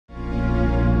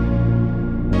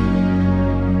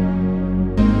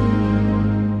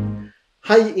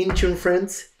Hi Intune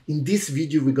friends, in this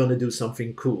video we're gonna do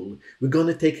something cool. We're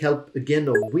gonna take help again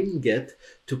of Winget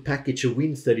to package a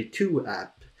Win32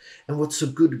 app. And what's so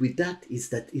good with that is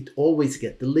that it always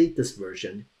gets the latest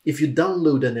version. If you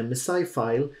download an MSI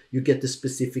file, you get the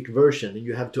specific version and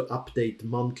you have to update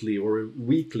monthly or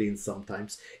weekly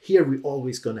sometimes. Here we're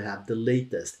always gonna have the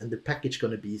latest and the package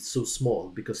gonna be so small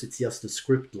because it's just a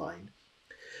script line.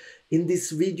 In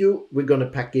this video, we're going to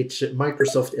package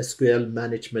Microsoft SQL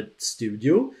Management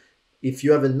Studio. If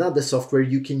you have another software,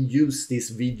 you can use this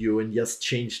video and just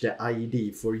change the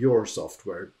ID for your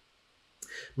software.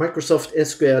 Microsoft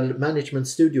SQL Management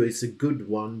Studio is a good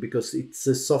one because it's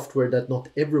a software that not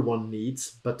everyone needs,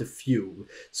 but a few.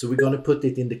 So we're going to put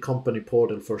it in the company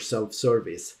portal for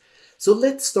self-service. So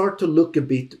let's start to look a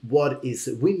bit what is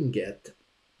Winget.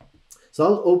 So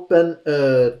I'll open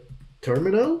a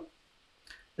terminal.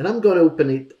 And I'm going to open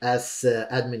it as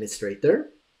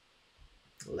administrator.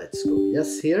 Let's go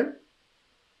yes here.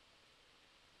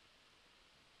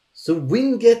 So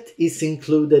Winget is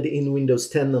included in Windows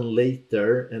 10 and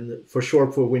later, and for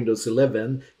short for Windows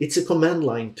 11. It's a command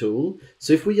line tool.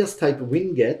 So if we just type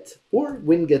Winget or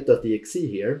Winget.exe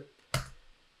here,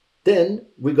 then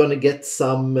we're going to get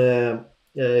some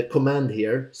command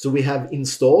here. So we have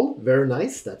install, very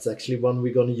nice. That's actually one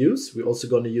we're going to use. We're also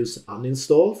going to use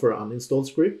uninstall for uninstall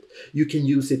script. You can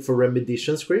use it for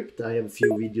remediation script. I have a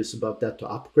few videos about that to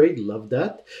upgrade. Love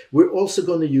that. We're also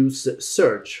going to use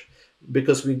search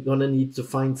because we're going to need to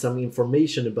find some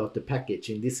information about the package.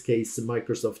 In this case,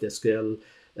 Microsoft SQL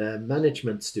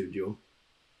Management Studio.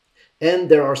 And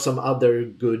there are some other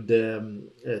good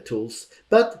tools.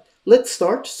 But let's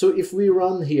start. So if we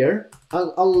run here,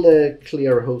 I'll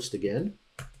clear host again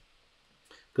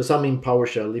because I'm in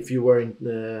PowerShell. If you were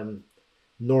in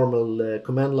normal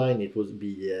command line, it would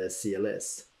be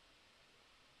CLS.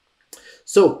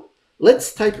 So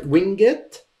let's type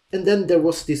Winget, and then there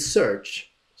was this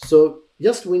search. So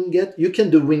just Winget. You can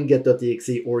do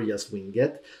Winget.exe or just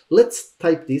Winget. Let's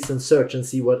type this and search and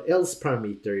see what else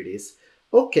parameter it is.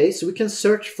 Okay, so we can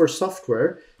search for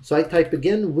software. So I type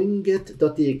again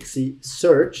Winget.exe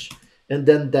search and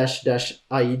then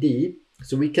 --ID.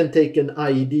 So we can take an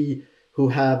ID who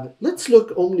have, let's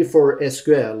look only for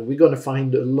SQL. We're going to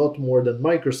find a lot more than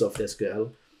Microsoft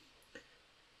SQL.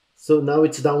 So now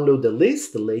it's download the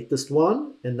list, the latest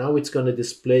one, and now it's going to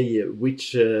display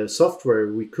which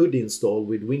software we could install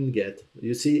with Winget.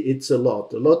 You see, it's a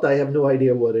lot. I have no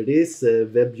idea what it is,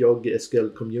 WebYog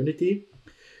SQL community.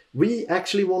 We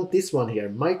actually want this one here,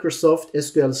 Microsoft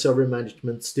SQL Server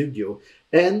Management Studio.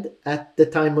 And at the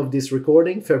time of this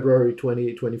recording, February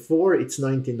 2024, it's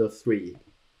 19.3.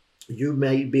 You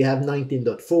maybe have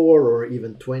 19.4 or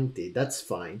even 20. That's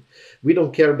fine. We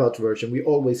don't care about version. We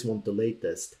always want the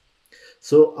latest.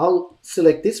 So I'll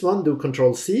select this one, do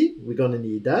Control C. We're going to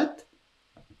need that.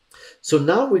 So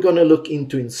now we're going to look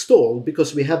into install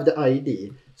because we have the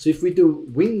ID. So if we do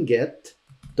Winget.exe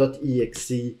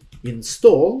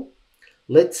install,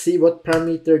 let's see what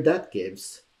parameter that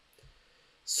gives.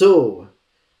 So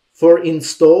for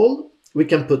install, we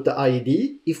can put the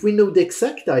ID. If we know the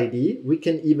exact ID, we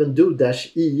can even do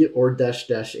 -e or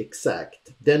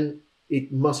 --exact. Then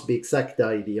it must be exact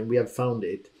ID, and we have found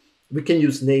it. We can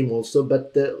use name also,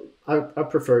 but I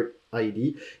prefer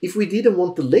ID. If we didn't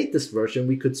want the latest version,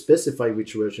 we could specify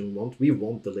which version we want. We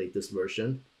want the latest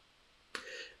version.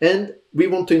 And we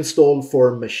want to install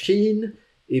for machine.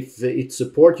 If it's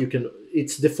support,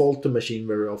 it's default to machine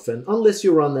very often, unless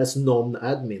you run as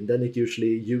non-admin, then it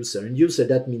usually user. And user,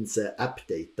 that means app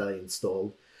data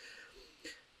install.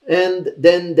 And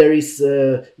then there is,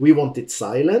 we want it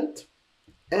silent.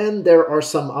 And there are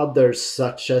some others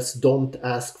such as don't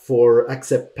ask for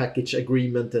accept package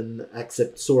agreement and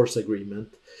accept source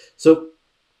agreement. So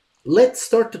let's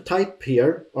start to type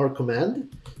here our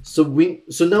command. So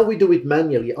now we do it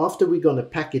manually. After we're going to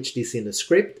package this in a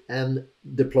script and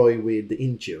deploy with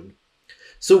Intune.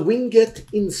 So Winget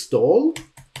install,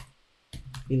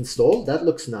 that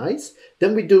looks nice.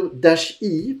 Then we do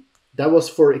 -e, that was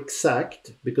for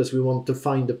exact because we want to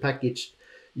find the package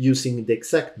using the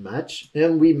exact match,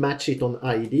 and we match it on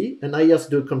ID. And I just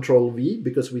do Control V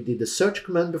because we did the search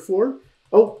command before.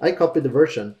 Oh, I copied the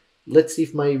version. Let's see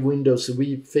if my Windows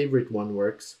V favorite one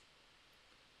works.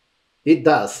 It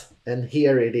does, and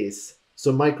here it is.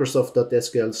 So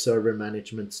Microsoft.SQL Server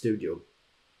Management Studio.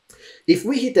 If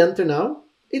we hit enter now,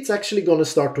 it's actually going to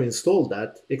start to install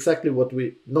that.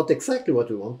 Not exactly what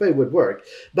we want, but it would work.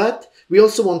 But we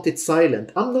also want it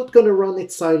silent. I'm not going to run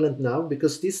it silent now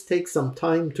because this takes some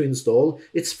time to install.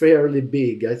 It's fairly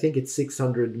big. I think it's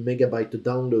 600 megabyte to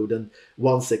download, and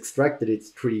once extracted, it's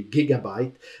 3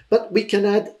 gigabyte. But we can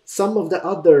add some of the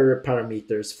other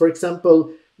parameters. For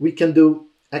example, we can do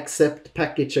accept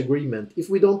package agreement. If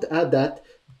we don't add that,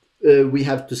 we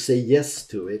have to say yes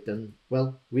to it, and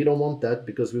well, we don't want that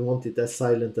because we want it as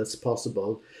silent as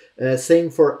possible. Same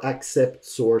for accept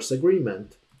source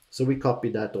agreement, so we copy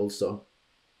that also.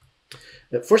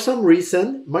 For some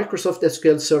reason, Microsoft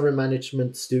SQL Server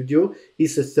Management Studio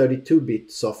is a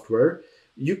 32-bit software.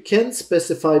 You can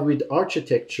specify with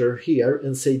architecture here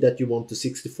and say that you want to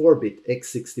 64-bit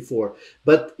x64,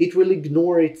 but it will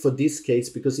ignore it for this case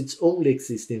because it's only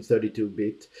existing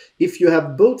 32-bit. If you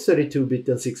have both 32-bit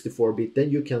and 64-bit, then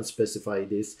you can specify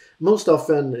this. Most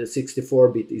often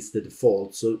 64-bit is the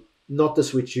default, so not a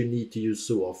switch you need to use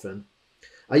so often.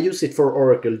 I use it for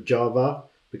Oracle Java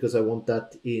because I want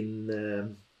that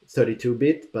in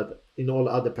 32-bit, but in all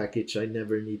other package I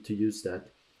never need to use that.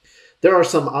 There are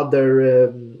some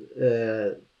other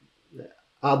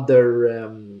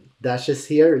dashes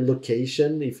here,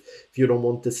 location, if you don't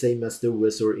want the same as the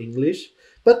US or English.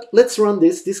 But let's run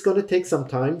this. This is going to take some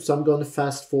time, so I'm going to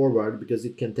fast forward because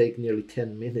it can take nearly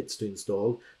 10 minutes to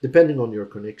install, depending on your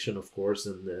connection, of course,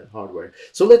 and the hardware.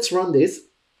 So let's run this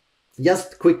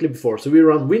just quickly before. So we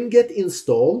run winget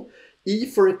install. E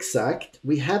for exact,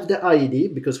 we have the ID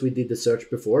because we did the search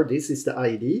before. This is the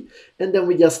ID, and then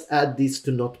we just add this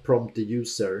to not prompt the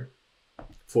user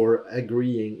for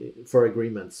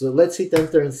agreement. So let's hit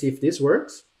enter and see if this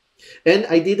works. And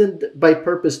I didn't by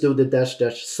purpose do the dash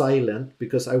silent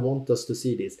because I want us to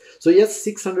see this. So yes,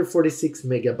 646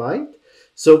 megabyte.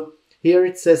 So here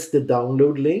it says the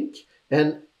download link,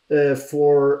 and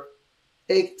for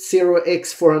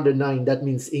 0x409, that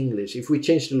means English. If we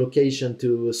change the location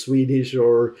to Swedish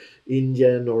or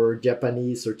Indian or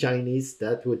Japanese or Chinese,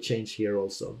 that would change here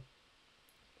also.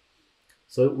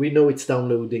 So we know it's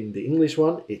downloading the English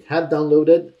one. It had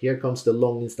downloaded. Here comes the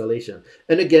long installation.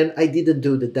 And again, I didn't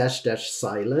do the dash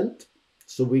silent.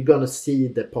 So we're going to see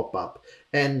the pop-up.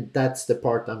 And that's the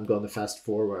part I'm going to fast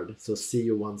forward. So see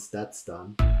you once that's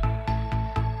done.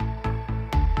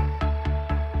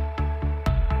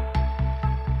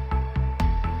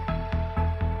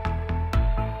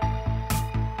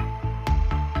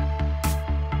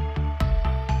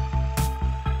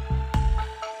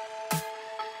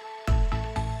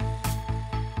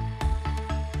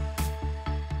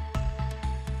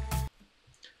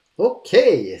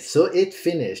 Okay, so it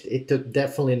finished. It took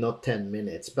definitely not 10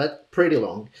 minutes, but pretty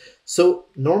long. So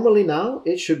normally now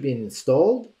it should be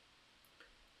installed.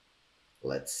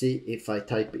 Let's see if I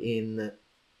type in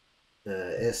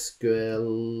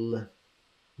SQL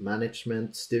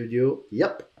Management Studio.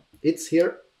 Yep, it's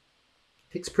here.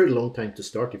 It takes pretty long time to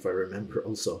start if I remember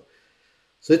also.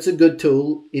 So it's a good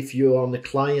tool if you're on a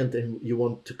client and you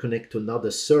want to connect to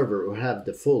another server or have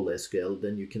the full SQL,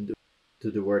 then you can do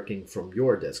the working from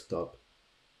your desktop.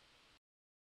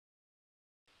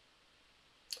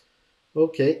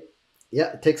 Okay,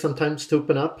 yeah, it takes some time to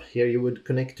open up. Here you would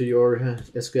connect to your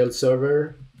SQL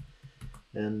server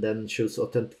and then choose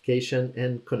authentication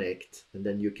and connect. And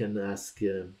then you can ask,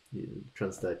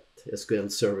 translate SQL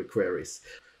server queries.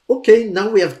 Okay, now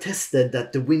we have tested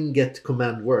that the winget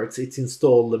command works. It's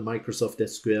installed the Microsoft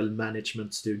SQL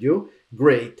Management Studio.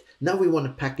 Great. Now we want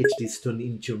to package this to an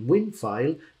Intune Win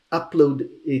file, upload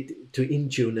it to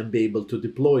Intune and be able to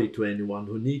deploy it to anyone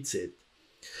who needs it.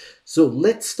 So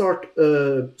let's start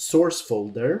a source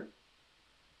folder.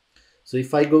 So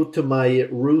if I go to my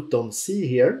root on C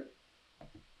here,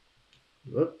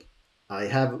 I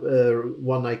have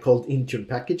one I called Intune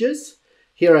packages.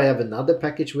 Here I have another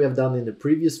package we have done in the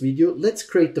previous video. Let's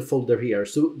create the folder here.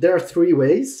 So there are 3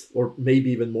 ways, or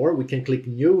maybe even more. We can click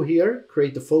new here,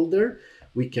 create a folder.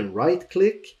 We can right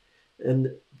click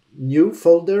and new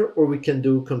folder, or we can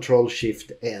do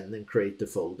Control-Shift-N and create the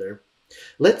folder.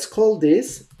 Let's call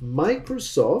this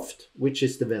Microsoft, which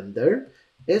is the vendor,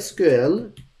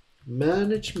 SQL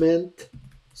Management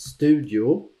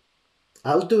Studio.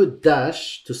 I'll do a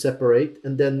dash to separate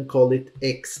and then call it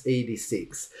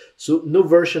x86. So no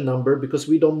version number because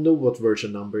we don't know what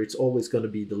version number. It's always going to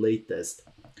be the latest.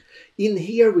 In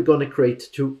here, we're going to create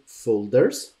 2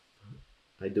 folders.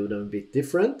 I do them a bit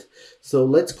different. So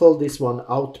let's call this one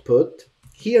output.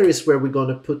 Here is where we're going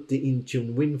to put the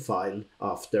Intune Win file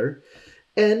after.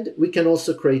 And we can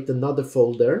also create another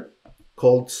folder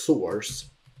called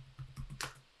source.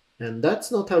 And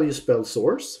that's not how you spell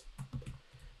source.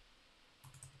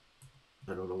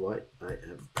 I don't know why I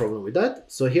have a problem with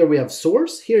that. So here we have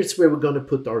source. Here's where we're going to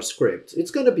put our scripts.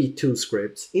 It's going to be two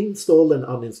scripts, install and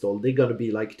uninstall. They're going to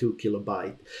be like 2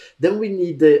 kilobyte. Then we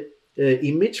need the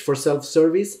image for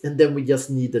self-service, and then we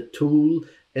just need a tool,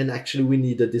 and actually we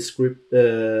need a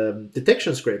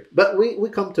detection script. But we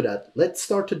come to that. Let's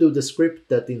start to do the script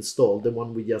that installed, the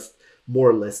one we just more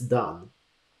or less done.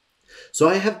 So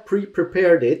I have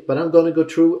pre-prepared it, but I'm going to go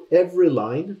through every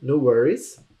line, no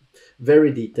worries.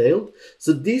 Very detailed.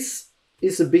 So this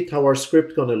is a bit how our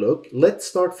script gonna look. Let's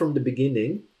start from the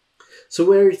beginning. So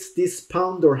where it's this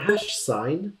pound or hash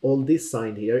sign, all this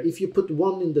sign here, if you put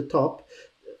one in the top,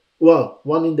 well,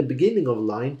 one in the beginning of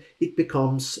line, it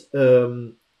becomes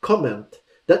comment.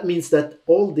 That means that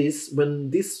all this,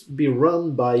 when this be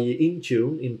run by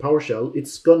Intune in PowerShell,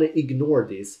 it's gonna ignore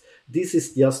this. This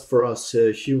is just for us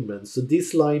humans. So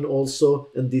this line also,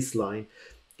 and this line,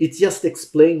 it just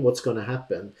explain what's going to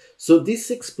happen. So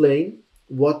this explain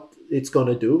what it's going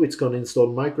to do. It's going to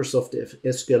install Microsoft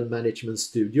SQL Management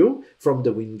Studio from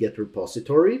the Winget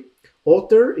repository.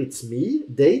 Author, it's me.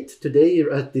 Date, today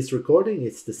at this recording,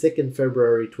 it's the 2nd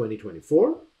February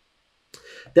 2024.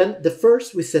 Then the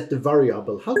first we set the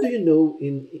variable. How do you know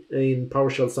in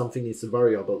PowerShell something is a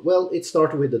variable? Well, it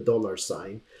starts with a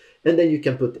 $sign. And then you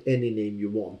can put any name you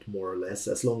want, more or less,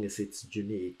 as long as it's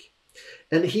unique.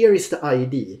 And here is the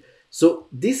ID. So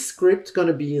this script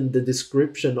gonna be in the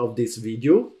description of this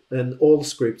video, and all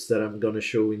scripts that I'm gonna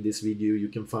show in this video you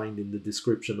can find in the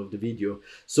description of the video.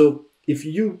 So if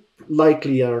you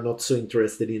likely are not so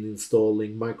interested in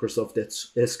installing Microsoft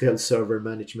SQL Server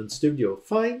Management Studio,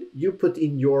 fine, you put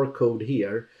in your code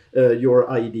here,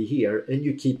 your ID here, and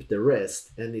you keep the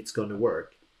rest, and it's gonna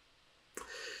work.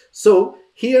 So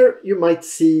here you might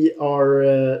see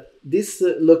our, this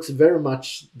looks very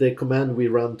much the command we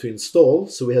run to install.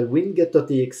 So we have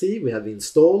Winget.exe, we have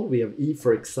install, we have E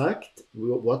for exact,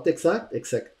 what exact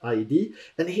ID,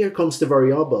 and here comes the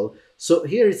variable. So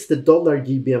here it's the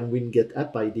 $GBM Winget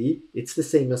app ID. It's the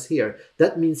same as here.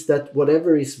 That means that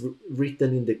whatever is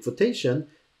written in the quotation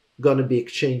gonna be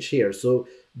exchanged here. So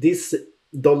this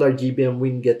 $GBM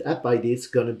Winget app ID is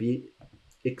gonna be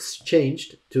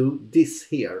exchanged to this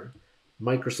here,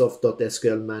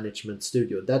 Microsoft.SQL Management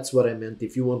Studio. That's what I meant.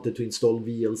 If you wanted to install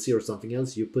VLC or something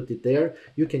else, you put it there.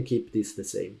 You can keep this the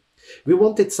same. We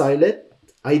want it silent.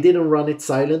 I didn't run it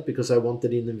silent because I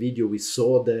wanted in the video we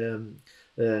saw the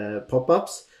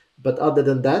pop-ups. But other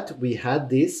than that, we had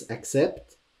this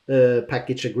accept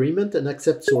package agreement and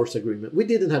accept source agreement. We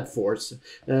didn't have force.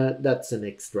 That's an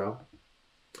extra.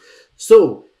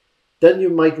 So then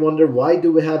you might wonder, why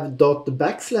do we have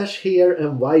 // here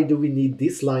and why do we need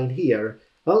this line here?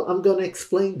 Well, I'm going to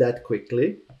explain that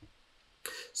quickly.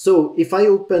 So if I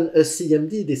open a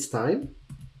CMD this time,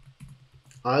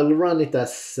 I'll run it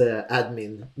as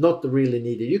admin, not really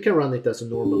needed. You can run it as a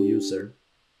normal user.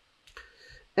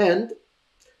 And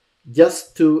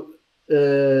just to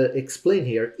explain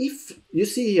here, if you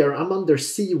see here, I'm under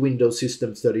C Windows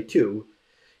System 32.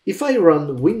 If I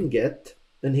run Winget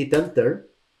and hit enter,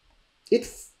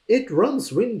 it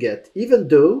runs Winget, even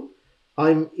though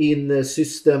I'm in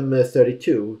system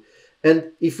 32.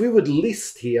 And if we would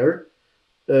list here,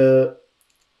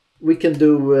 we can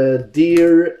do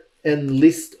dir and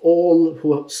list all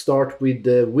who start with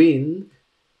win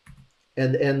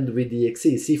and end with exe.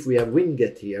 See if we have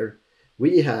Winget here.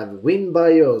 We have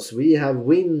WinBIOS, we have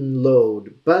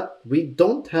WinLoad, but we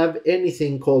don't have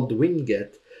anything called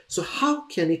Winget. So how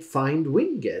can it find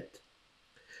Winget?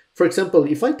 For example,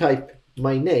 if I type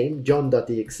my name,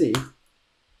 John.exe,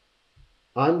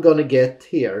 I'm gonna get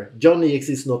here, John.exe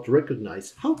is not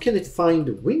recognized. How can it find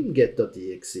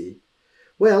Winget.exe?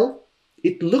 Well,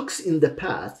 it looks in the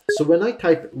path. So when I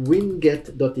type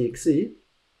Winget.exe,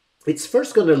 it's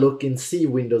first gonna look in C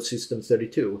Windows System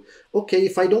 32. Okay,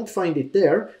 if I don't find it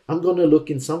there, I'm gonna look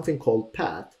in something called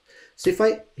path. So if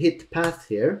I hit path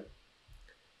here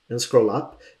and scroll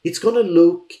up, it's gonna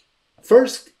look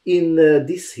first in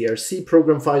this here, C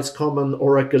program files common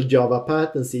Oracle Java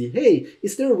path, and see, hey,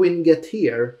 is there a Winget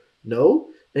here?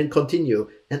 No, and continue.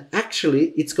 And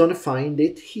actually, it's gonna find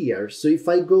it here. So if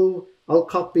I go, I'll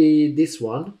copy this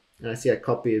one, and I see I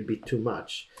copy a bit too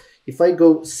much. If I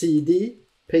go CD,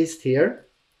 paste here,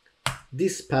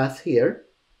 this path here,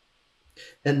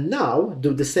 and now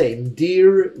do the same,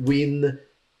 dir win,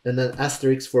 and then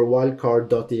asterisk for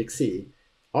wildcard.exe.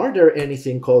 Are there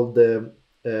anything called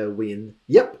win?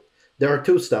 Yep, there are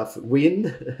two stuff,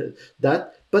 win,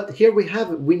 that, but here we have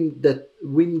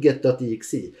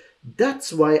Winget.exe.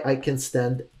 That's why I can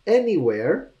stand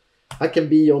anywhere. I can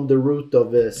be on the root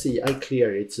of C. I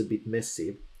clear it's a bit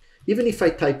messy. Even if I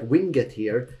type Winget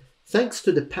here, thanks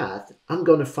to the path, I'm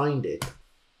going to find it.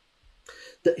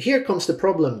 Here comes the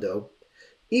problem though.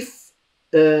 If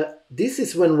this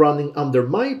is when running under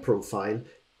my profile,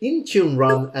 Intune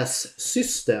run as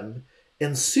system,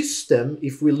 and system,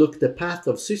 if we look the path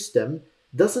of system,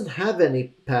 doesn't have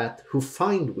any path who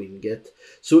find Winget.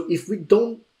 So if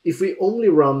we only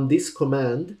run this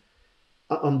command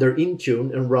under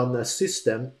Intune and run as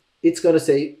system, it's going to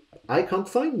say, I can't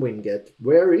find Winget.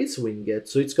 Where is Winget?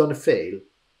 So it's going to fail.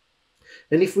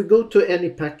 And if we go to any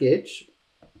package,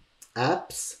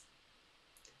 apps,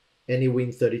 any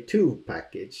Win32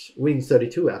 package,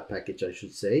 Win32 app package, I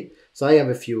should say. So I have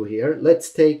a few here.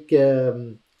 Let's take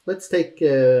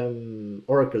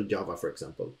Oracle Java, for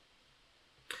example.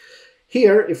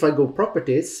 Here, if I go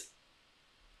properties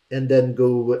and then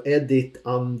go edit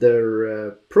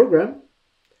under program,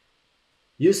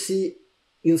 you see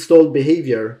installed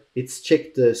behavior. It's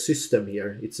checked the system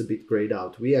here. It's a bit grayed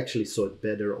out. We actually saw it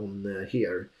better on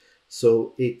here.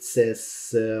 So it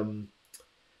says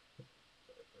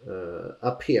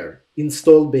up here,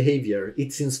 installed behavior.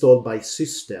 It's installed by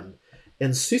system,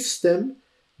 and system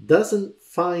doesn't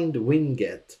find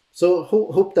Winget. So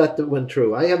hope that went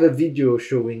through. I have a video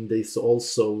showing this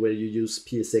also, where you use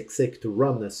PSExec to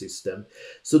run a system.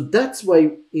 So that's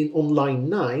why on line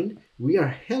 9 we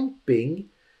are helping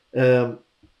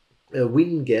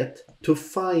Winget to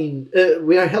find.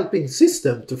 We are helping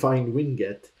system to find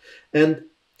Winget, and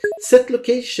set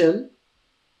location.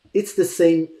 It's the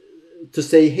same to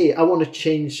say, hey, I want to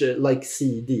change like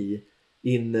CD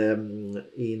in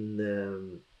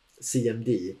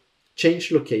CMD.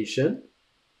 Change location.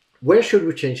 Where should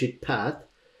we change it? Path.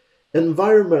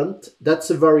 Environment,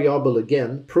 that's a variable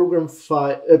again. Program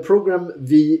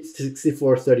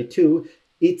v6432,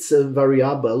 it's a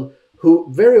variable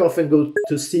who very often go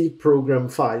to C program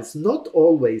files. Not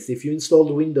always. If you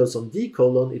install Windows on D:,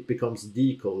 it becomes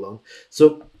D:.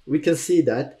 So we can see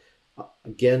that.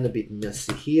 Again, a bit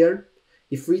messy here.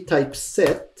 If we type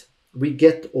set, we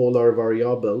get all our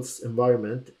variables,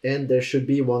 environment, and there should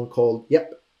be one called,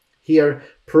 here,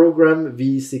 program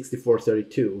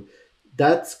v6432.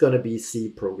 That's going to be C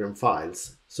program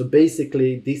files. So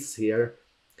basically this here,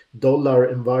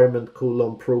 $environment :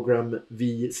 program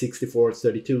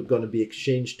v6432 going to be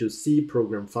exchanged to C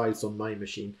program files on my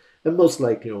machine, and most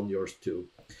likely on yours too.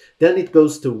 Then it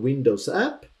goes to Windows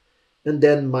app, and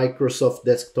then Microsoft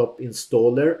Desktop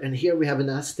Installer. And here we have an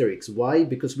asterisk. Why?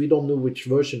 Because we don't know which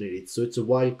version it is. So it's a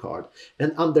wildcard.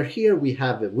 And under here we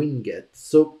have a Winget.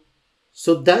 So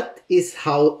that is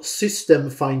how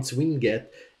system finds Winget.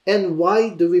 And why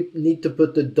do we need to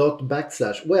put the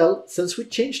 /? Well, since we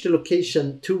changed the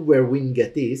location to where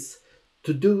Winget is,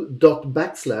 to do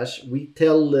 /, we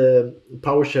tell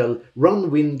PowerShell,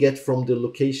 run Winget from the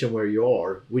location where you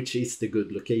are, which is the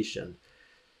good location.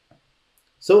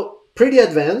 So pretty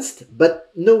advanced, but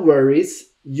no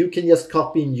worries. You can just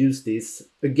copy and use this.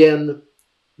 Again,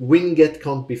 Winget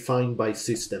can't be found by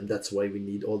system. That's why we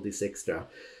need all this extra.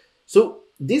 So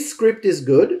this script is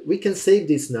good. We can save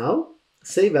this now.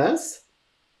 Save as.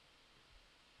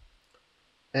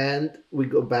 And we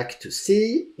go back to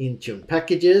C, Intune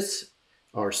packages,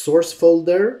 our source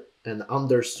folder, and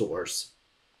under source.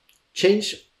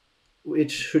 Change,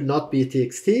 which should not be a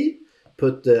txt,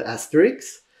 put the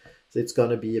asterisk. So it's going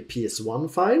to be a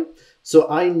PS1 file. So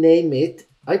I name it,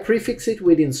 I prefix it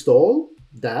with install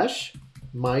dash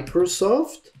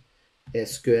Microsoft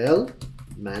SQL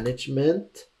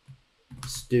Management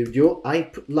Studio.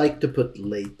 I like to put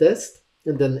latest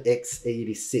and then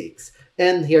x86.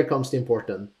 And here comes the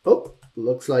important. Oh,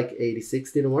 looks like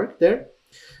 86 didn't work there.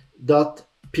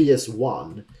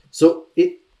 .ps1. So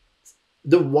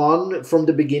the one from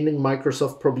the beginning,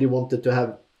 Microsoft probably wanted to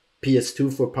have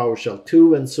PS2 for PowerShell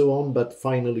 2 and so on, but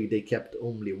finally they kept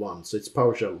only one. So it's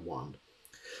PowerShell 1.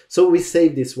 So we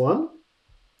save this one.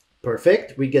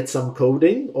 Perfect. We get some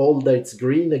coding. All that's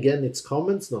green again, it's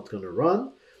comments, not going to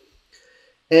run.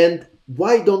 And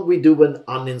why don't we do an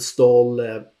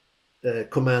uninstall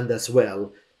command as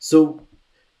well? So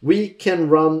we can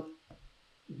run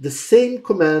the same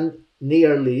command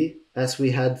nearly as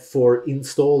we had for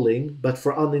installing, but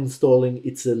for uninstalling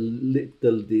it's a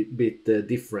little bit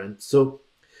different. So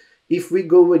if we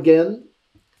go again,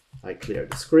 I clear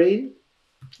the screen.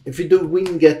 If we do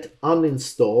Winget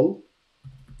uninstall,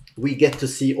 we get to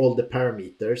see all the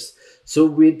parameters. So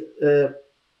with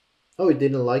oh, it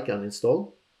didn't like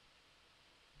uninstall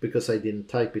because I didn't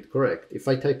type it correct. If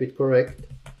I type it correct,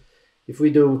 if we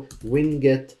do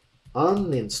Winget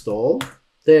uninstall,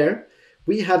 there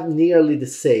we have nearly the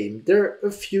same. There are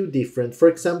a few different. For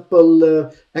example,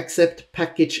 accept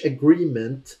package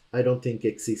agreement. I don't think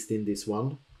exists in this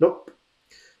one. Nope.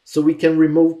 So we can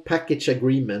remove package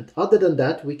agreement. Other than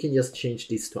that, we can just change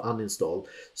this to uninstall.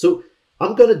 So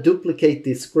I'm going to duplicate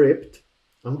this script.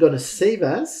 I'm going to save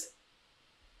as,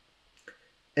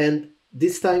 and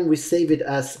this time we save it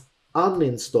as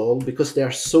uninstall because they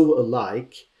are so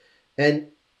alike. And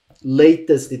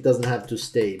latest, it doesn't have to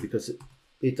stay because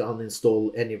it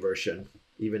uninstall any version,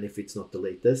 even if it's not the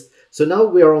latest. So now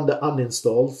we are on the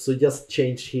uninstall. So just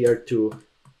change here to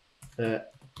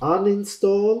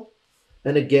uninstall.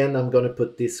 And again, I'm going to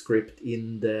put this script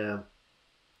in the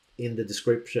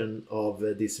description of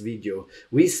this video.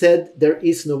 We said there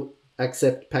is no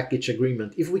accept package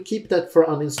agreement. If we keep that for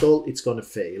uninstall, it's going to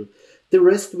fail. The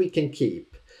rest we can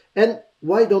keep. And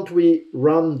why don't we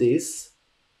run this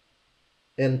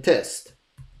and test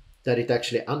that it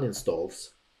actually uninstalls?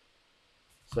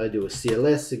 So I do a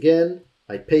CLS again.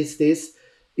 I paste this.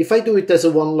 If I do it as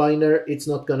a one-liner, it's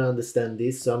not going to understand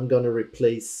this. So I'm going to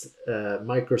replace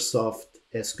Microsoft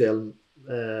SQL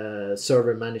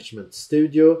Server Management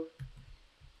Studio,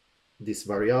 this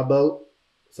variable.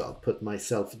 So I'll put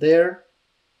myself there.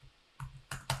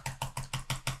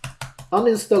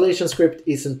 Uninstallation script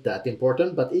isn't that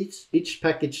important, but each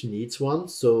package needs one,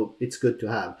 so it's good to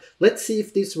have. Let's see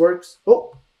if this works.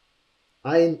 Oh,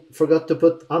 I forgot to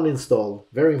put uninstall.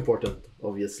 Very important,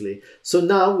 obviously. So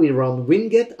now we run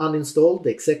winget uninstall the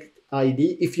exact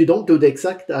ID. If you don't do the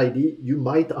exact ID, you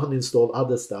might uninstall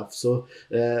other stuff. So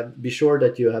be sure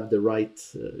that you have the right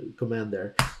command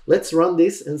there. Let's run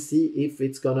this and see if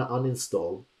it's gonna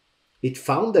uninstall. It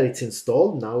found that it's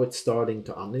installed. Now it's starting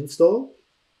to uninstall.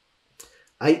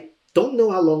 I don't know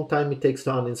how long time it takes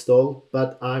to uninstall,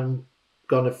 but I'm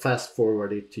gonna fast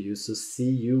forward it to you. So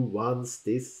see you once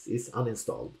this is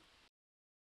uninstalled.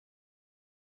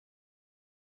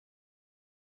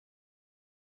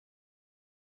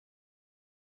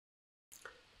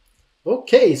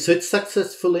 Okay, so it's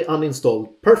successfully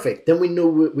uninstalled. Perfect. Then we know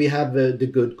we have the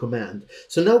good command.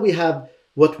 So now we have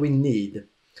what we need.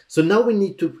 So now we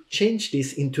need to change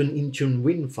this into an Intune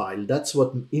Win file. That's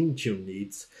what Intune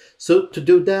needs. So to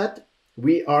do that,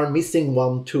 we are missing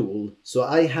one tool. So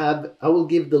I will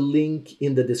give the link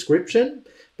in the description,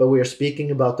 but we are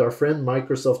speaking about our friend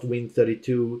Microsoft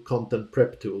Win32 Content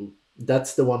Prep Tool.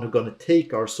 That's the one who's going to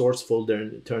take our source folder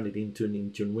and turn it into an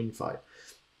Intune Win file.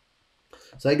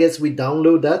 So I guess we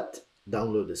download that,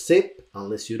 download the zip,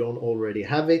 unless you don't already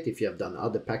have it. If you have done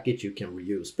other package, you can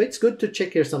reuse. But it's good to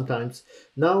check here sometimes.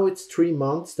 Now it's 3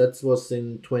 months. That was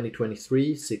in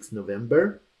 2023, 6th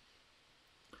November.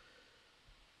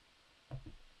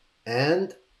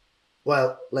 And,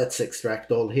 well, let's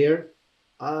extract all here.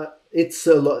 It's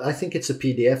a lot. I think it's a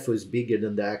PDF who's bigger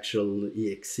than the actual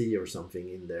exe or something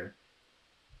in there.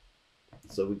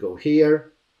 So we go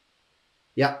here.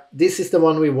 Yeah, this is the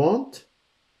one we want.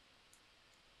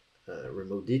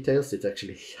 Remove details. It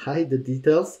actually hide the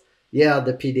details. Yeah,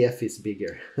 the PDF is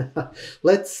bigger.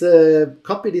 Let's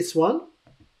copy this one.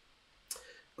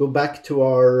 Go back to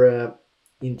our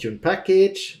Intune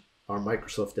package, our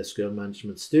Microsoft SQL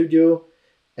Management Studio,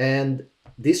 and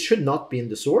this should not be in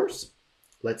the source.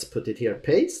 Let's put it here,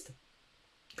 paste.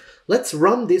 Let's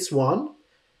run this one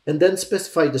and then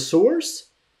specify the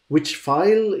source, which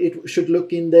file it should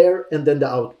look in there, and then the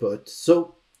output.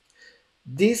 So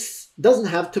this doesn't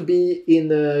have to be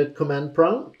in a command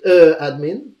prompt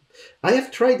admin. I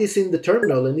have tried this in the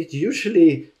terminal and it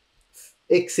usually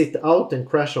exit out and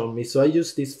crash on me. So I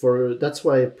use this that's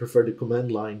why I prefer the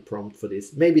command line prompt for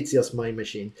this. Maybe it's just my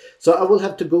machine. So I will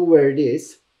have to go where it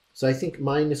is. So I think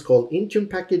mine is called Intune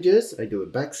packages. I do a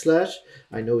backslash.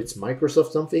 I know it's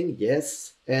Microsoft something.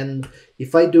 Yes. And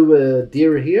if I do a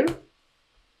dir here,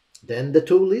 then the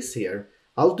tool is here.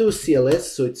 I'll do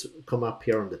CLS so it's come up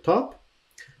here on the top.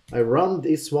 I run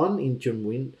this one, Intune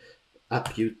Win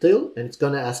app util, and it's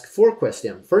going to ask 4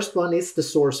 questions. First one is the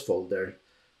source folder.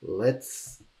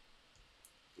 Let's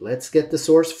get the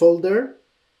source folder.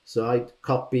 So I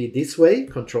copy this way,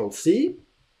 Control C,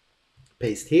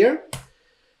 paste here.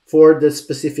 For the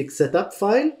specific setup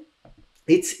file,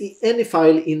 it's any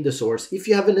file in the source. If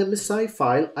you have an MSI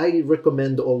file, I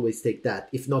recommend always take that.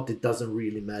 If not, it doesn't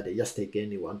really matter. Just take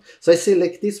any one. So I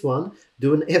select this one,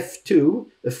 do an F2,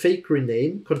 a fake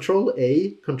rename, Control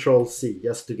A, Control C,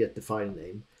 just to get the file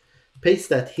name. Paste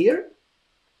that here.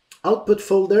 Output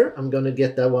folder, I'm going to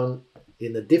get that one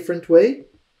in a different way.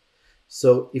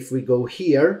 So if we go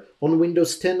here, on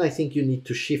Windows 10, I think you need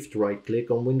to shift right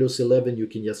click. On Windows 11, you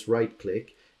can just right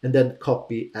click and then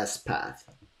copy as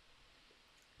path.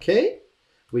 Okay,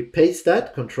 we paste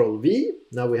that, Control V.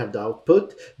 Now we have the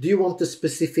output. Do you want a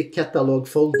specific catalog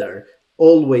folder?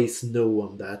 Always no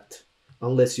on that,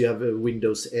 unless you have a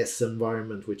Windows S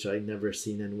environment, which I never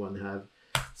seen anyone have.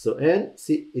 So, and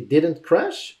see, it didn't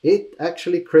crash. It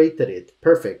actually created it.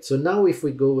 Perfect. So now if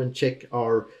we go and check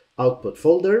our output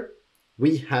folder,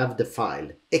 we have the file.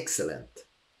 Excellent.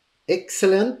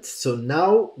 Excellent. So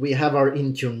now we have our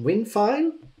Intune Win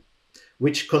file,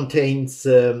 which contains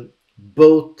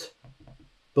both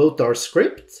our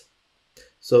scripts.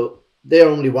 So they are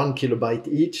only 1 kilobyte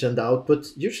each, and the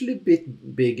output usually a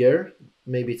bit bigger.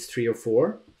 Maybe it's 3 or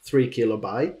 4, 3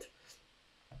 kilobyte.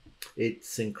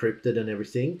 It's encrypted and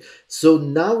everything. So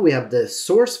now we have the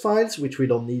source files, which we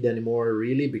don't need anymore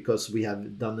really, because we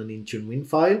have done an Intune Win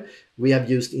file. We have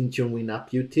used Intune Win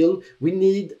app util. We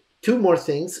need 2 more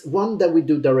things. One that we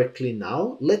do directly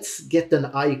now. Let's get an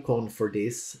icon for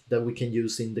this that we can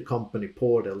use in the company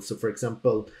portal. So for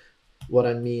example, what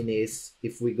I mean is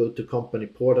if we go to company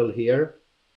portal here,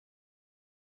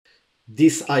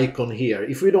 this icon here,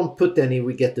 if we don't put any,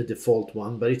 we get the default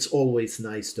one, but it's always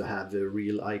nice to have a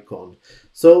real icon.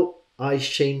 So I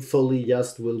shamefully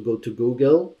just will go to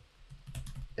Google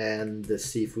and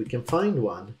see if we can find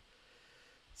one.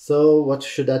 So what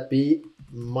should that be?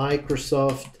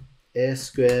 Microsoft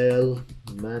SQL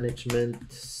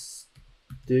Management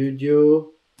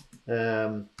Studio,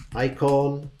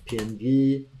 icon,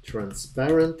 PNG,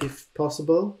 transparent if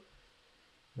possible.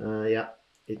 Yeah.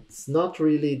 It's not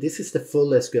really, this is the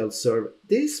full SQL server.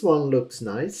 This one looks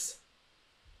nice.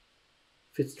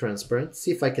 If it's transparent,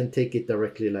 see if I can take it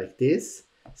directly like this.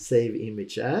 Save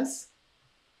image as.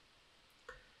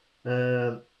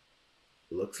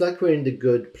 Looks like we're in the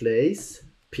good place.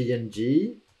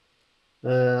 PNG.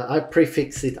 I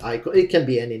prefix it icon. It can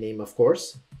be any name, of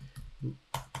course.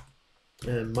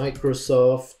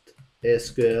 Microsoft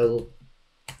SQL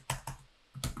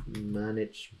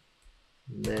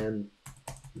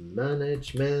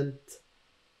Management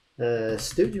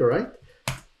Studio, right?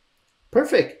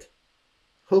 Perfect.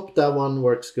 Hope that one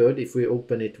works good. If we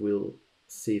open it, we'll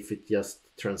see if it's just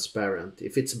transparent.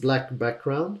 If it's black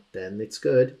background, then it's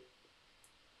good.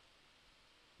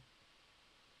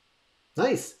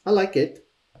 Nice, I like it.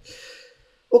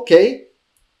 Okay,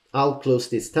 I'll close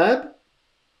this tab.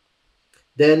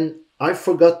 Then I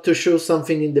forgot to show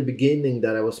something in the beginning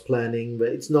that I was planning, but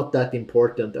it's not that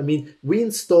important. I mean, we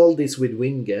installed this with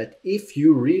Winget. If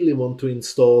you really want to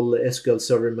install SQL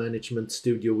Server Management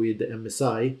Studio with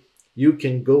MSI, you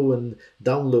can go and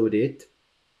download it.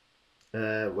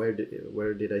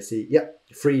 Where did I see? Yeah,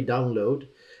 free download.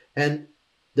 And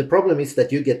the problem is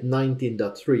that you get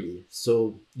 19.3,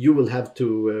 so you will have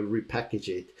to repackage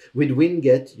it. With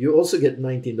Winget, you also get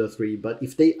 19.3, but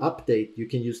if they update, you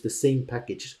can use the same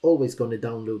package. It's always going to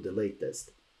download the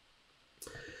latest.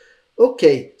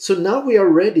 Okay, so now we are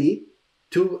ready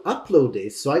to upload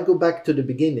this. So I go back to the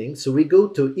beginning. So we go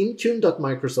to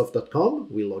intune.microsoft.com,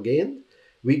 we log in,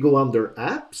 we go under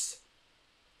apps,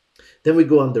 then we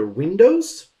go under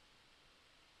Windows,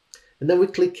 and then we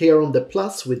click here on the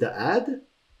plus with the add.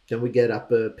 Then we get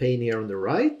up a pane here on the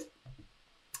right,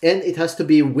 and it has to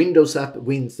be Windows app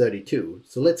Win32.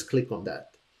 So let's click on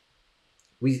that.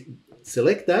 We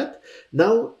select that.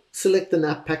 Now select an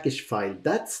app package file.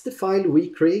 That's the file we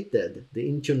created, the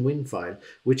Intune Win file,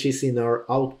 which is in our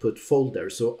output folder.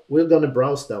 So we're going to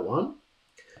browse that one.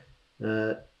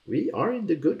 We are in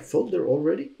the good folder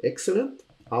already. Excellent.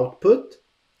 Output.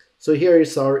 So here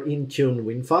is our Intune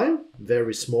Win file,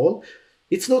 very small.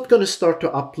 It's not going to start to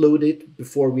upload it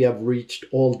before we have reached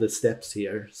all the steps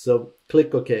here. So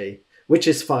click OK, which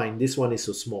is fine. This one is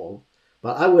so small.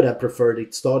 But I would have preferred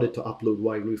it started to upload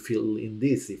while we fill in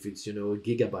this, if it's, you know, a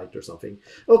gigabyte or something.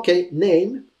 Okay,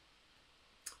 name.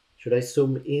 Should I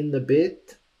zoom in a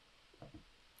bit?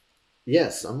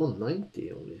 Yes, I'm on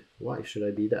 90 only. Why should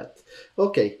I be that?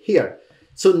 Okay, here.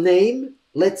 So name,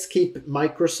 let's keep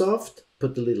Microsoft.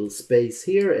 Put a little space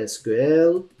here,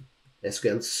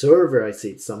 SQL Server, I see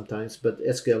it sometimes, but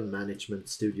SQL Management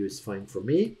Studio is fine for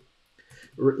me.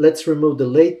 Let's remove the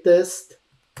latest.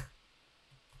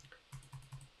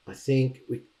 I think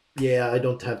I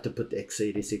don't have to put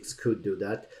x86, could do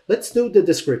that. Let's do the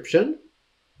description.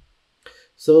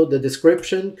 So the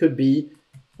description could be,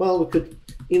 well, we could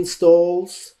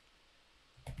installs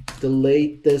the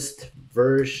latest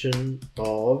version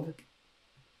of.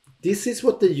 This is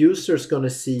what the user is going to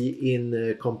see in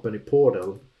the company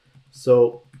portal.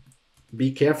 So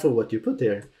be careful what you put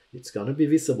there. It's going to be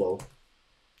visible.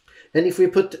 And if we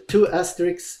put 2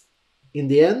 asterisks in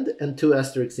the end and 2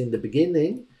 asterisks in the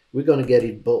beginning, we're going to get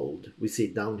it bold. We see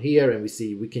it down here, and we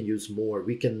see we can use more.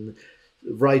 We can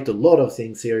write a lot of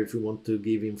things here if we want to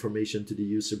give information to the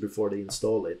user before they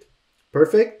install it.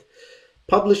 Perfect.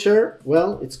 Publisher,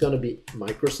 well, it's going to be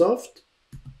Microsoft.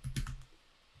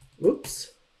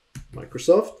 Oops.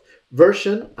 Microsoft.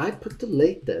 Version, I put the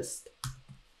latest.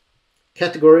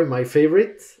 Category, my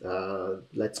favorite.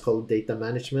 Let's call it data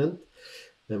management.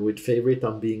 And with favorite,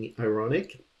 I'm being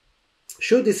ironic.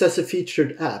 Show this as a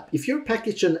featured app. If you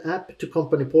package an app to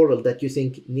company portal that you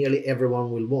think nearly everyone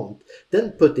will want,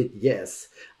 then put it yes.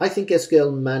 I think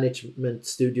SQL Management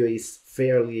Studio is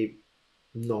fairly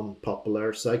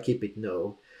non-popular, so I keep it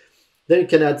no. Then you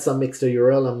can add some extra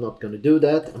URL. I'm not going to do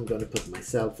that. I'm going to put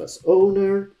myself as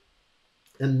owner.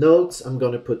 And notes, I'm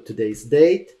going to put today's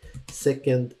date,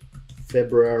 2nd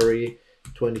February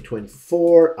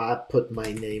 2024. I put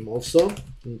my name also,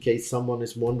 in case someone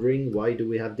is wondering why do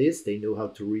we have this. They know how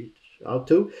to reach out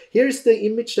to. Here's the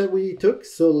image that we took.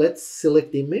 So let's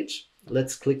select the image.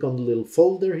 Let's click on the little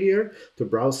folder here to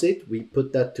browse it. We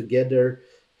put that together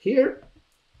here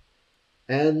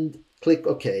and click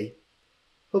OK.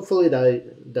 Hopefully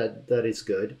that is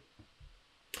good.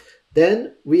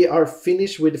 Then we are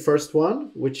finished with the first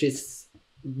one, which is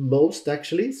most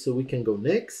actually, so we can go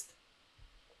next.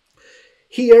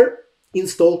 Here,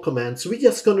 install commands. We're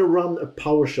just going to run a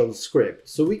PowerShell script.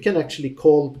 So we can actually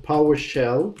call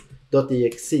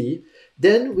PowerShell.exe.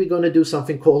 Then we're going to do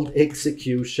something called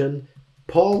execution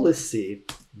policy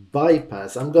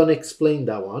bypass. I'm going to explain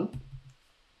that one.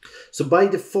 So by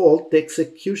default, the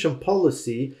execution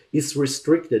policy is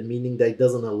restricted, meaning that it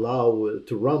doesn't allow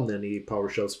to run any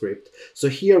PowerShell script. So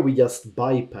here we just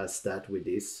bypass that with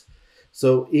this.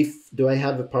 So do I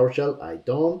have a PowerShell? I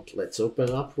don't. Let's open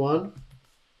up one.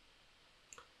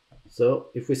 So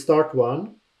if we start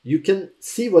one, you can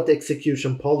see what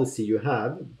execution policy you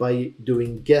have by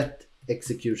doing get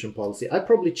execution policy. I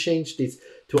probably changed this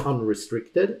to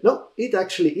unrestricted. No, it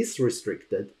actually is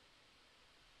restricted.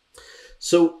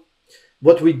 So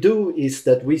what we do is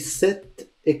that we set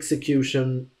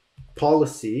execution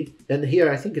policy, and here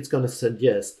I think it's going to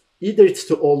suggest either it's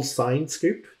to all signed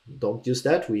script. Don't use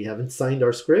that. We haven't signed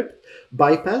our script.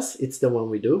 Bypass, it's the one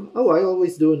we do. Oh, I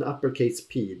always do an uppercase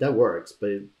P. That works,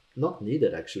 but not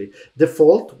needed actually.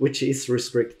 Default, which is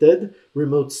restricted.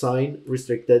 Remote sign,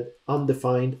 restricted.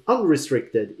 Undefined,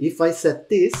 unrestricted. If I set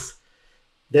this,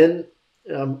 then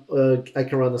I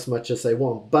can run as much as I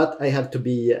want, but I have to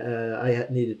be, I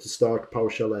needed to start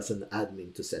PowerShell as an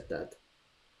admin to set that.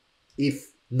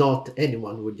 If not,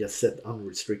 anyone would just set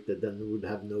unrestricted, then we would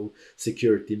have no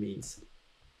security means.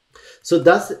 So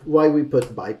that's why we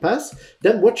put bypass.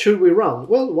 Then what should we run?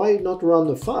 Well, why not run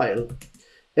a file?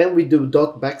 And we do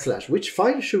 /. Which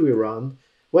file should we run?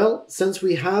 Well, since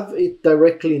we have it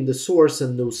directly in the source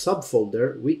and no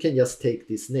subfolder, we can just take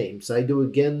this name. So I do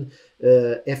again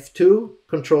F2,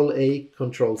 Control A,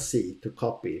 Control C to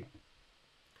copy.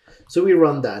 So we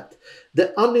run that.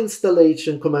 The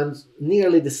uninstallation command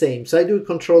nearly the same. So I do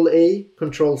Control A,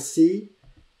 Control C,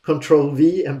 Control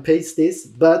V and paste this,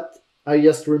 but I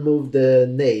just remove the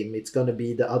name. It's going to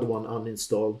be the other one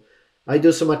uninstall. I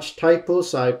do so much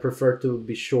typos, I prefer to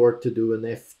be sure to do an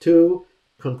F2,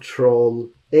 Control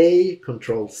A,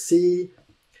 Control C,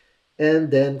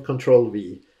 and then Control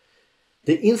V.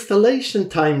 The installation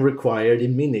time required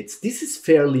in minutes, this is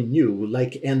fairly new,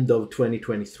 like end of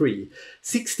 2023.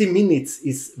 60 minutes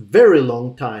is very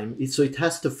long time, so it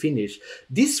has to finish.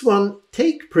 This one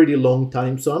take pretty long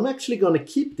time, so I'm actually going to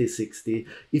keep this 60.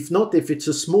 If not, if it's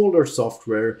a smaller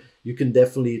software, you can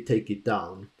definitely take it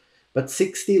down. But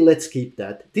 60, let's keep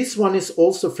that. This one is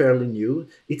also fairly new.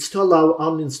 It's to allow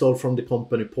uninstall from the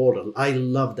company portal. I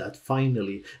love that,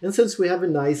 finally. And since we have a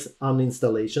nice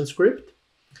uninstallation script,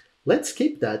 let's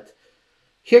keep that.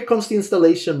 Here comes the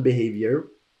installation behavior.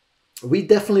 We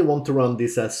definitely want to run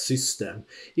this as system.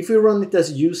 If we run it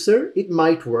as user, it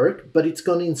might work, but it's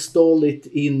going to install it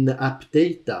in app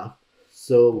data.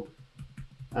 So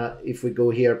if we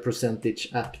go here, percentage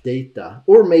app data,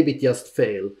 or maybe it just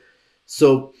fail.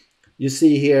 So you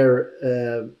see here,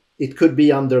 it could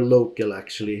be under local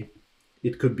actually.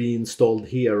 It could be installed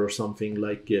here or something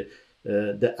like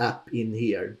the app in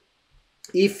here.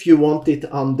 If you want it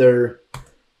under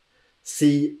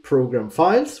C program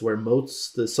files, where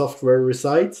most the software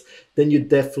resides, then you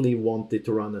definitely want it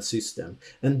to run a system.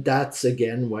 And that's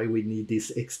again why we need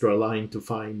this extra line to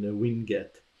find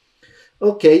Winget.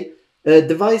 Okay,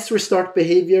 device restart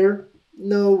behavior.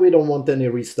 No, we don't want any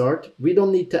restart. We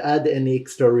don't need to add any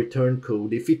extra return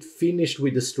code. If it finished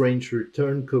with a strange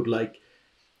return code like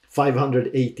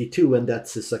 582 and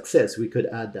that's a success, we could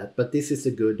add that. But this is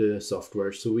a good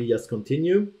software, so we just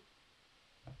continue.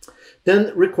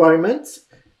 Then requirements.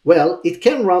 Well, it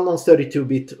can run on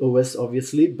 32-bit OS,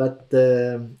 obviously, but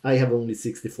I have only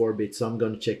 64-bit, so I'm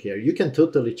going to check here. You can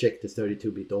totally check the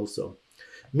 32-bit also.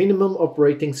 Minimum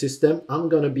operating system. I'm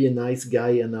going to be a nice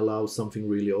guy and allow something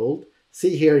really old.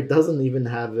 See here, it doesn't even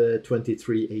have a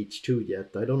 23H2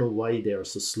 yet. I don't know why they are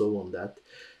so slow on that.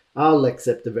 I'll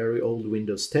accept the very old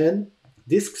Windows 10.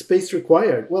 Disk space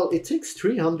required. Well, it takes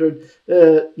 3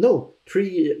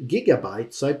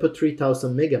 gigabytes, so I put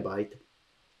 3000 megabyte.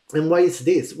 And why is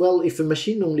this? Well, if a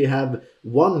machine only have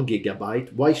 1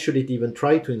 gigabyte, why should it even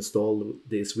try to install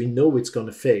this? We know it's going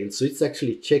to fail, so it's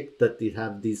actually checked that it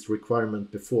have this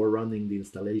requirement before running the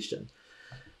installation.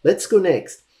 Let's go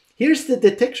next. Here's the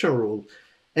detection rule,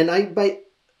 and I by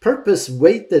purpose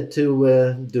waited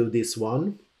to do this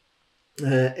one,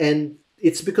 and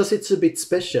it's because it's a bit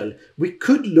special. We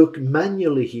could look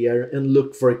manually here and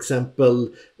look, for example,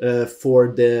 for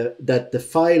that the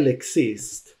file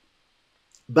exists.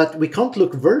 But we can't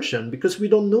look version because we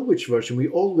don't know which version.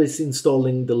 We're always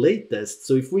installing the latest.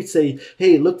 So if we say,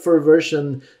 hey, look for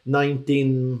version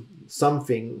 19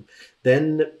 something,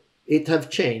 then it have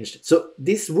changed. So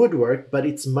this would work, but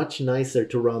it's much nicer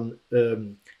to run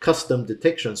custom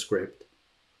detection script.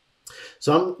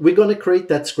 So we're going to create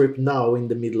that script now in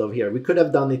the middle of here. We could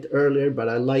have done it earlier, but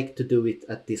I like to do it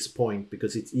at this point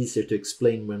because it's easier to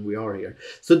explain when we are here.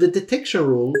 So the detection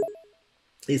rule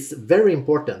is very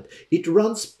important. It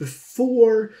runs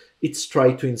before it's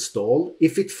tried to install.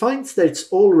 If it finds that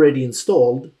it's already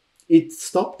installed, it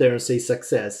stops there and says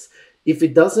success. If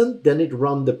it doesn't, then it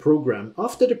runs the program.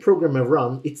 After the program has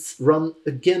run, it's run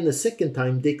again a second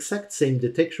time, the exact same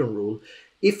detection rule.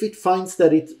 If it finds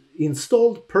that it's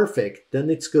installed perfect,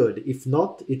 then it's good. If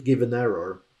not, it gives an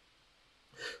error.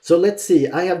 So let's see.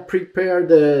 I have prepared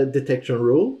the detection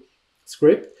rule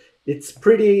script. It's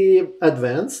pretty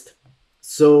advanced.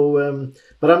 So,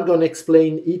 but I'm going to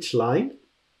explain each line.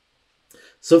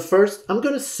 So first, I'm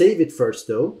going to save it first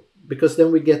though, because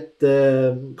then we get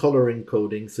the color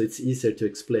encoding, so it's easier to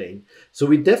explain. So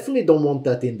we definitely don't want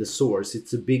that in the source.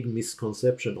 It's a big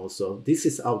misconception also. This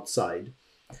is outside.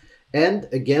 And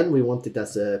again, we want it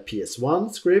as a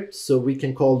PS1 script, so we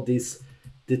can call this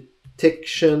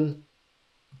detection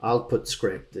output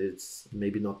script. It's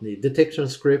maybe not needed. Detection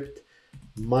script,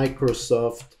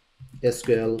 Microsoft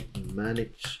SQL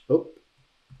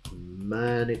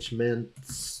Management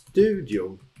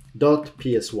Studio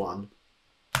 .ps1.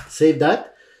 Save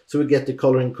that, so we get the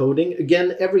color encoding.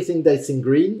 Again, everything that's in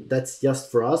green, that's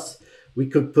just for us. We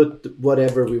could put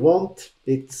whatever we want.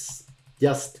 It's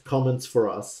just comments for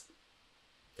us.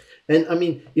 And I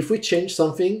mean, if we change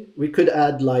something, we could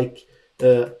add like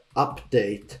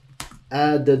update,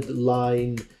 added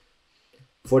line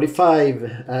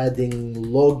 45, adding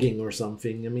logging or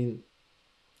something. I mean,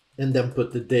 and then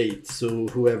put the date so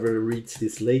whoever reads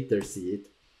this later see it.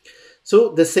 So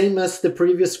the same as the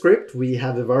previous script, we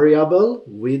have a variable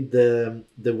with the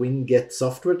Winget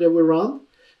software that we run.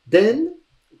 Then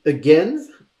again,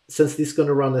 since this is going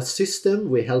to run a system,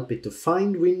 we help it to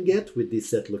find Winget with this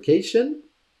set location.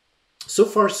 So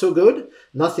far so good,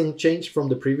 nothing changed from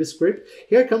the previous script.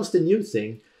 Here comes the new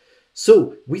thing.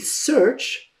 So we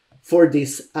search for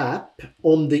this app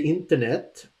on the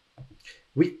internet.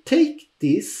 We take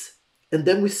this and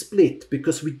then we split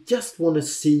because we just want to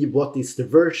see what is the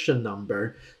version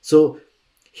number. So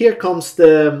here comes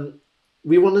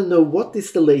we want to know what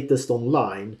is the latest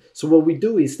online. So what we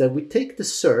do is that we take the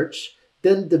search,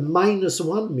 then the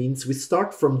 -1 means we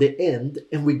start from the end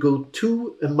and we go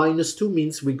to, and -2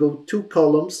 means we go 2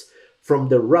 columns from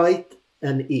the right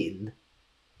and in.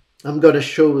 I'm going to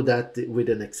show that with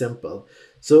an example.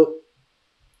 So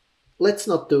let's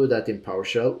not do that in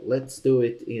PowerShell. Let's do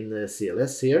it in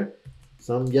CLS here.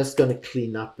 So I'm just going to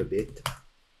clean up a bit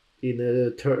in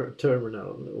a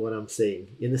terminal, what I'm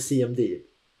saying, in a CMD.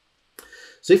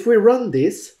 So if we run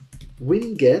this,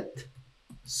 Winget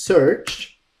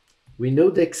search, we know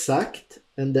the exact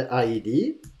and the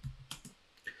ID.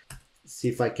 See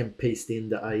if I can paste in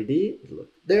the ID.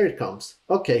 Look, there it comes.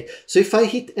 Okay, so if I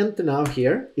hit enter now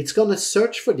here, it's going to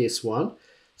search for this one.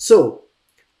 So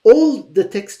all the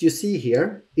text you see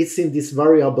here is in this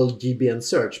variable gbn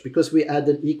search because we add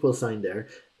an equal sign there.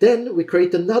 Then we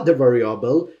create another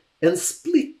variable and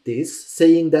split this,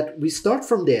 saying that we start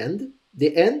from the end.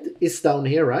 The end is down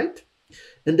here, right?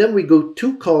 And then we go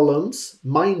 2 columns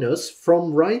minus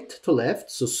from right to left,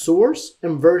 so source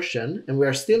and version, and we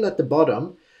are still at the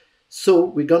bottom. So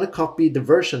we're going to copy the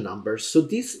version number. So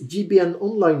this GBN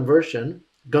online version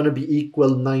going to be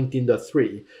equal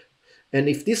 19.3. And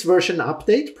if this version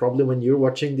update, probably when you're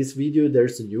watching this video,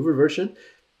 there's a newer version,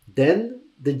 then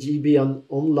the GBN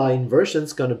online version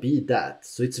is going to be that.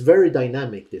 So it's very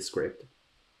dynamic, this script.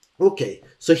 Okay,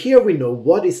 so here we know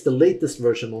what is the latest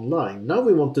version online. Now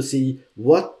we want to see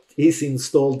what is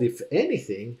installed, if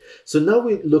anything. So now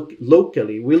we look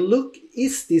locally. We look,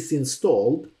 is this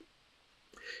installed?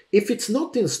 If it's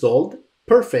not installed,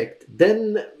 perfect.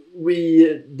 Then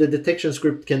the detection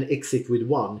script can exit with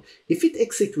 1. If it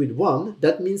exits with 1,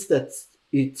 that means that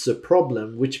it's a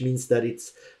problem, which means that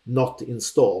it's not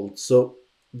installed. So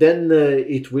then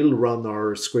it will run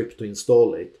our script to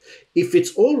install it. If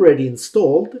it's already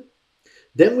installed,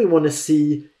 then we want to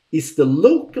see, is the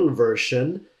local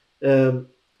version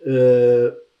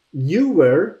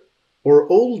newer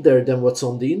or older than what's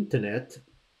on the internet?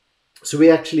 So we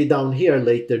actually down here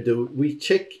later we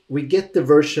get the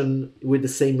version with the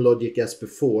same logic as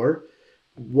before.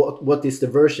 What is the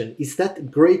version? Is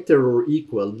that greater or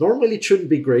equal? Normally it shouldn't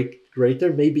be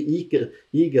greater, maybe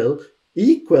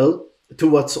equal to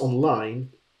what's online.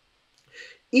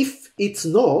 If it's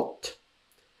not,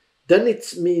 then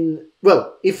it's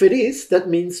if it is, that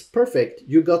means perfect.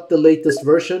 You got the latest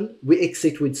version. We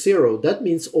exit with 0. That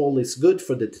means all is good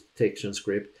for the detection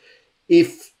script.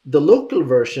 If the local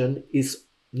version is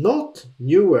not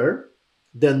newer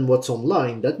than what's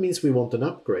online, that means we want an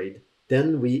upgrade.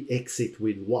 Then we exit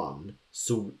with 1.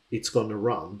 So it's going to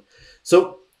run.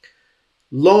 So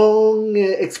long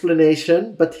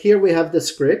explanation, but here we have the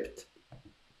script.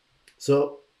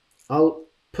 So I'll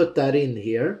put that in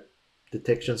here.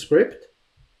 Detection script.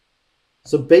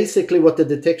 So basically what the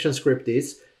detection script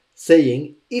is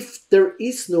saying, if there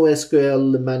is no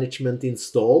SQL management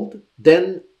installed,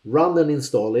 then run and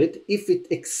install it. If it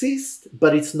exists,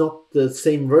 but it's not the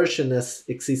same version as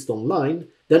exists online,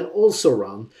 then also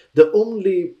run. The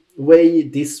only way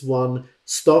this one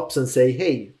stops and say,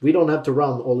 hey, we don't have to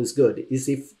run, all is good, is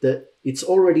if it's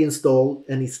already installed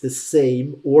and it's the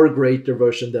same or greater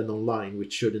version than online,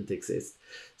 which shouldn't exist.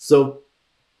 So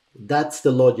that's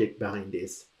the logic behind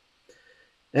this.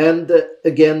 And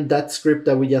again, that script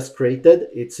that we just created,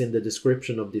 it's in the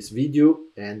description of this video.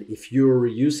 And if you're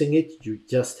using it, you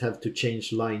just have to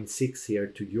change line 6 here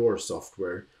to your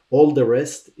software. All the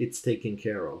rest, it's taken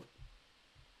care of.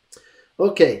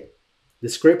 Okay, the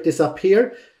script is up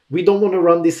here. We don't want to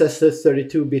run this as a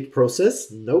 32-bit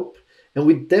process. Nope. And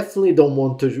we definitely don't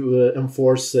want to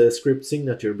enforce script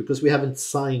signature because we haven't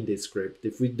signed this script.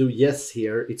 If we do yes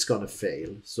here, it's going to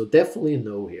fail. So definitely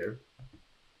no here.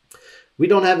 We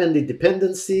don't have any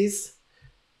dependencies.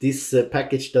 This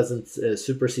package doesn't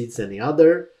supersede any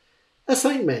other.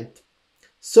 Assignment.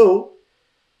 So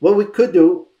what we could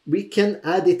do, we can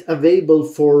add it available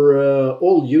for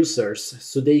all users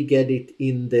so they get it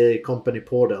in the company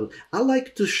portal. I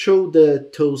like to show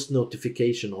the toast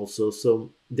notification also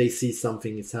so they see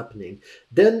something is happening.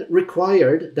 Then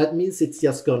required, that means it's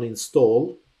just going to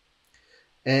install.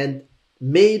 And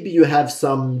maybe you have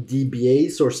some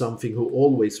DBAs or something who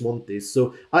always want this.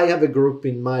 So I have a group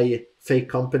in my fake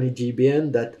company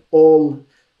GBN that all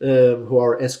who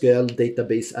are SQL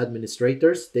database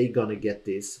administrators, they're gonna get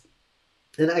this.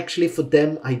 And actually for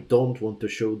them, I don't want to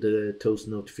show the toast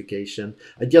notification.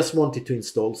 I just want it to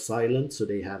install silent so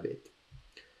they have it.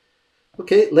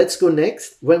 Okay, let's go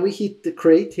next. When we hit the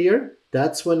create here,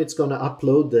 that's when it's gonna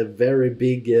upload the very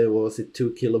big,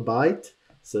 2 kilobyte.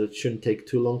 So it shouldn't take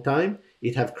too long time.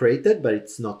 It have created, but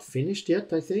it's not finished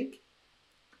yet, I think.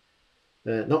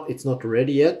 No, it's not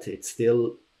ready yet. It's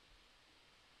still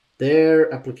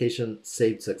there. Application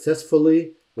saved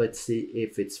successfully. Let's see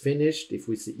if it's finished. If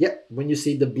we see, yeah, when you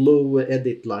see the blue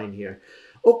edit line here.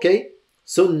 Okay,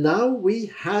 so now we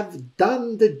have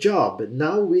done the job.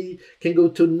 Now we can go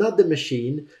to another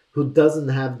machine who doesn't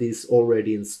have this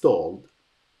already installed.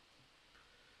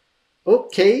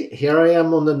 Okay, here I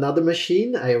am on another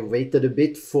machine. I waited a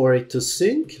bit for it to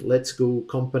sync. Let's go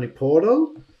company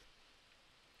portal.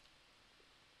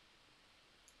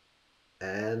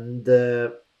 And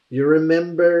you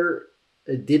remember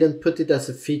I didn't put it as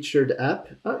a featured app.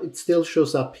 It still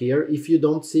shows up here. If you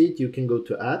don't see it, you can go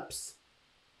to apps.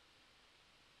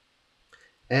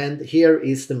 And here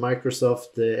is the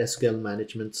Microsoft SQL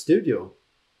Management Studio.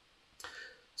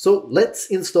 So let's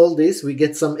install this. We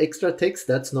get some extra text.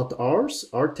 That's not ours.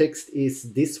 Our text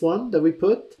is this one that we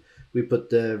put. We put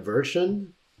the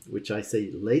version, which I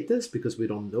say latest because we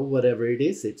don't know whatever it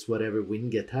is. It's whatever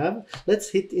Winget have. Let's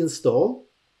hit install.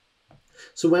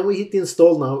 So when we hit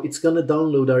install now, it's going to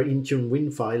download our Intune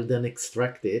Win file, then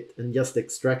extract it and just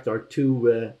extract our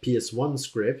 2 PS1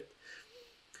 script.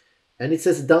 And it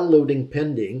says downloading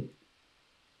pending.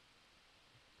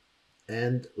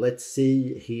 And let's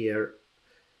see here.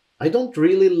 I don't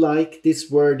really like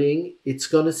this wording. It's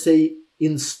going to say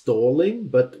installing,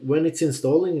 but when it's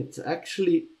installing, it's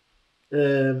actually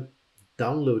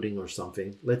downloading or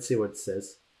something. Let's see what it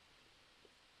says.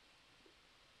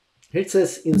 Here it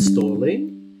says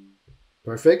installing.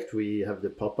 Perfect. We have the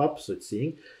pop-up, so it's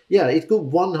seeing. Yeah, it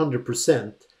goes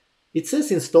 100%. It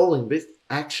says installing, but it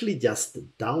actually just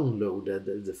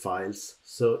downloaded the files.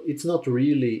 So it's not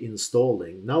really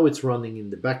installing. Now it's running in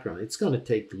the background. It's going to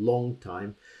take a long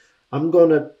time. I'm going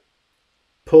to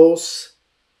pause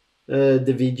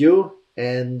the video,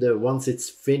 and once it's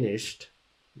finished,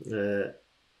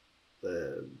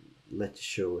 let's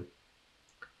show it.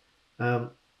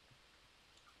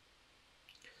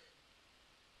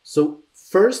 So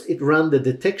first it ran the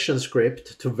detection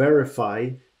script to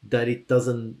verify that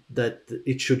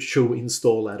it should show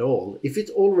install at all. If it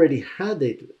already had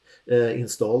it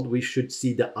installed, we should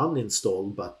see the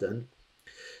uninstall button.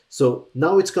 So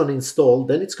now it's going to install,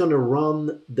 then it's going to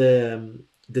run the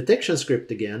detection script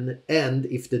again, and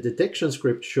if the detection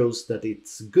script shows that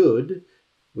it's good,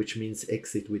 which means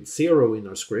exit with 0 in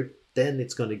our script, then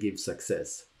it's going to give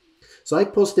success. So I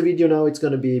pause the video now, it's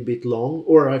going to be a bit long,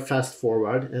 or I fast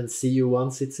forward and see you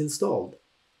once it's installed.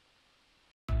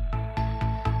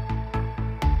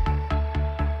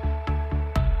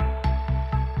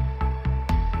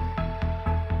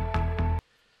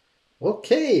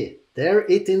 Okay, there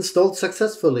it installed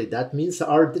successfully. That means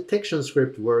our detection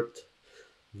script worked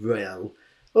well.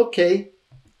 Okay,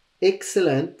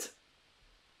 excellent.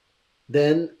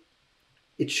 Then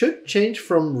it should change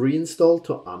from reinstall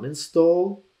to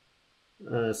uninstall.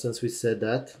 Since we said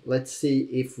that, let's see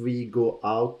if we go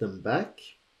out and back.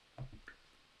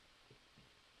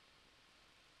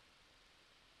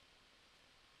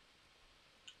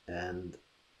 And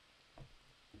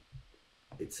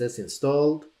it says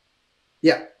installed.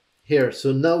 Yeah, here.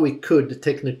 So now we could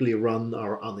technically run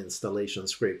our uninstallation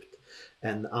script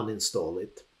and uninstall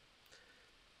it.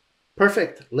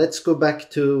 Perfect. Let's go back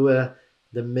to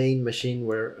the main machine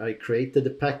where I created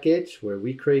the package, where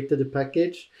we created the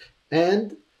package.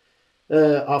 And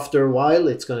after a while,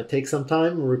 it's going to take some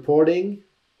time reporting.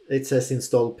 It says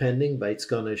install pending, but it's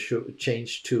going to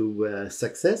change to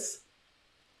success.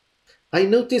 I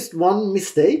noticed one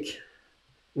mistake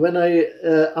when I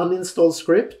uninstall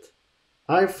script.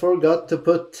 I forgot to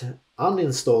put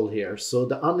uninstall here, so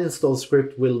the uninstall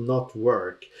script will not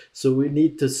work. So we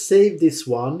need to save this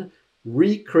one,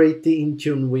 recreate the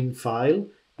Intune Win file,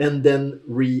 and then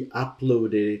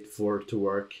re-upload it for it to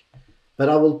work. But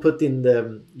I will put in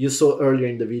the, you saw earlier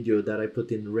in the video that I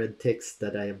put in red text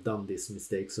that I have done this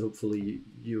mistake. So hopefully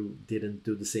you didn't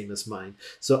do the same as mine.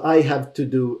 So I have to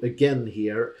do again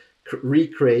here,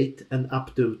 recreate and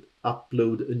upload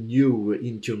a new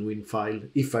Intune Win file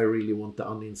if I really want the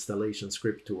uninstallation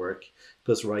script to work.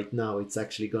 Because right now it's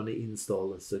actually going to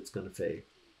install, so it's going to fail.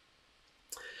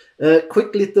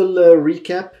 Quick little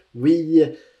recap.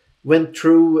 We went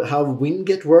through how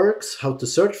Winget works, how to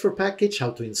search for package,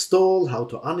 how to install, how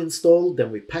to uninstall.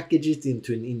 Then we package it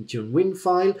into an Intune Win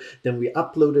file. Then we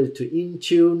uploaded it to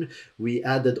Intune. We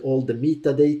added all the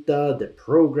metadata, the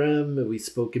program. We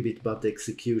spoke a bit about the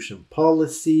execution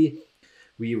policy.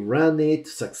 We ran it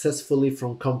successfully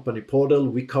from company portal.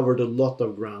 We covered a lot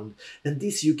of ground. And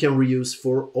this you can reuse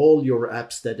for all your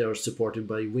apps that are supported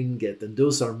by Winget. And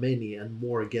those are many and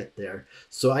more get there.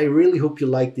 So I really hope you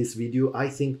like this video. I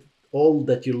think all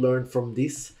that you learned from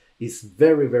this is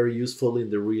very, very useful in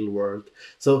the real world.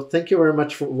 So thank you very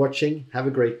much for watching. Have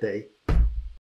a great day.